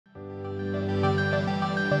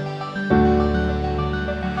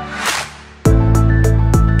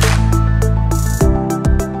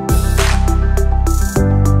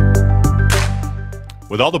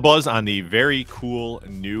With all the buzz on the very cool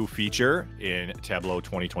new feature in Tableau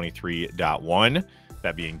 2023.1,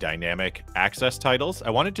 that being dynamic access titles, I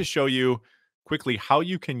wanted to show you quickly how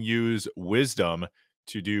you can use Wiiisdom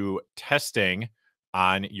to do testing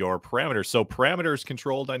on your parameters. So parameters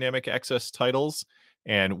control dynamic access titles,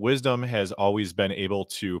 and Wiiisdom has always been able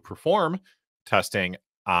to perform testing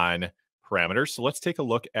on parameters. So let's take a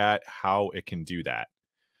look at how it can do that.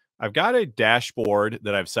 I've got a dashboard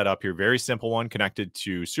that I've set up here, very simple one connected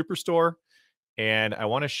to Superstore. And I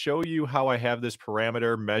want to show you how I have this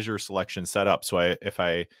parameter measure selection set up. So if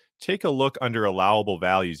I take a look under allowable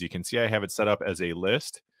values, you can see I have it set up as a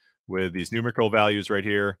list with these numerical values right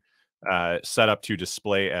here, set up to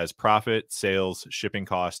display as profit, sales, shipping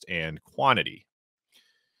cost, and quantity.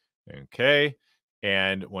 Okay.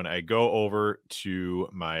 And when I go over to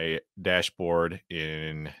my dashboard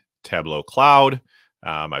in Tableau Cloud,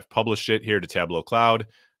 I've published it here to Tableau Cloud.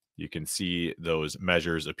 You can see those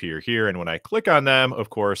measures appear here. And when I click on them, of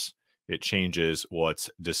course, it changes what's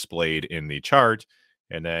displayed in the chart.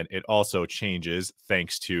 And then it also changes,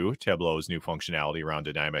 thanks to Tableau's new functionality around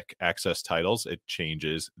dynamic access titles, it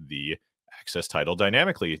changes the access title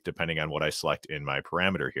dynamically, depending on what I select in my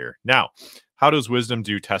parameter here. Now, how does Wiiisdom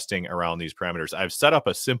do testing around these parameters? I've set up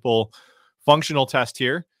a simple functional test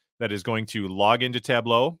here that is going to log into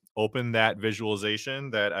Tableau, open that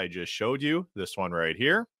visualization that I just showed you, this one right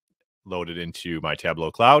here, load it into my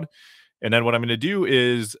Tableau Cloud. And then what I'm going to do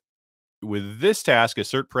is, with this task,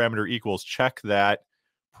 assert parameter equals, check that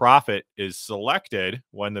profit is selected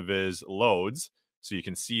when the viz loads. So you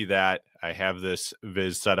can see that I have this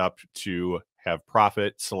viz set up to have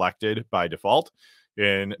profit selected by default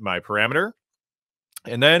in my parameter.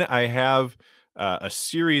 And then I have a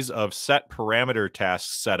series of set parameter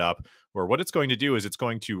tasks set up where what it's going to do is it's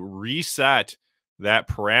going to reset that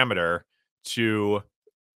parameter to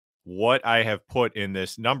what I have put in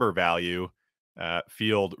this number value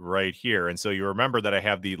field right here. And so you remember that I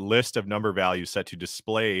have the list of number values set to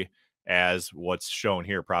display as what's shown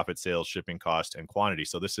here: profit, sales, shipping cost, and quantity.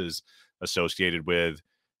 So this is associated with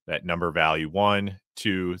that number value 1,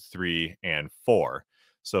 2, 3, and 4.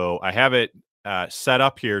 So I have it set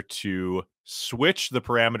up here to switch the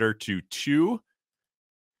parameter to 2,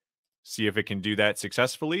 see if it can do that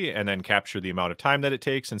successfully, and then capture the amount of time that it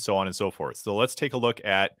takes, and so on and so forth. So let's take a look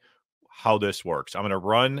at how this works. I'm going to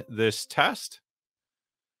run this test.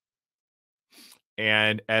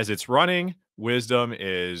 And as it's running, Wiiisdom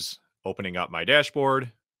is opening up my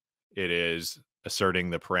dashboard. It is asserting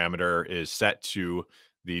the parameter is set to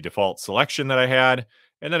the default selection that I had.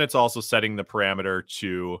 And then it's also setting the parameter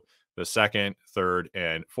to the second, third,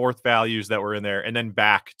 and fourth values that were in there, and then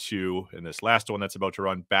back to, in this last one that's about to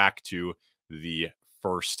run, back to the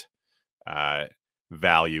first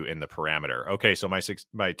value in the parameter. Okay, so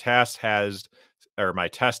my test has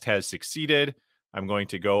succeeded. I'm going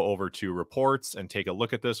to go over to reports and take a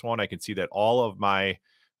look at this one. I can see that all of my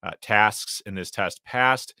tasks in this test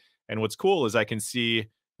passed. And what's cool is I can see,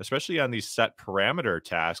 especially on these set parameter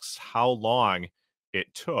tasks, how long it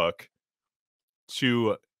took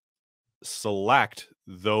to select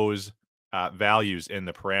those values in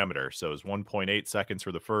the parameter. So it's 1.8 seconds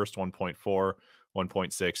for the first, 1.4,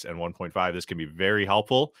 1.6, and 1.5. This can be very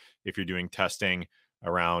helpful if you're doing testing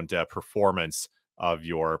around performance of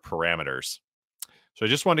your parameters. So I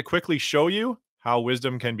just wanted to quickly show you how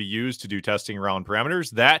Wiiisdom can be used to do testing around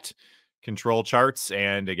parameters, that control charts,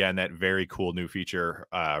 and again, that very cool new feature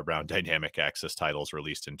around dynamic access titles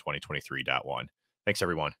released in 2023.1. Thanks,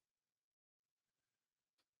 everyone.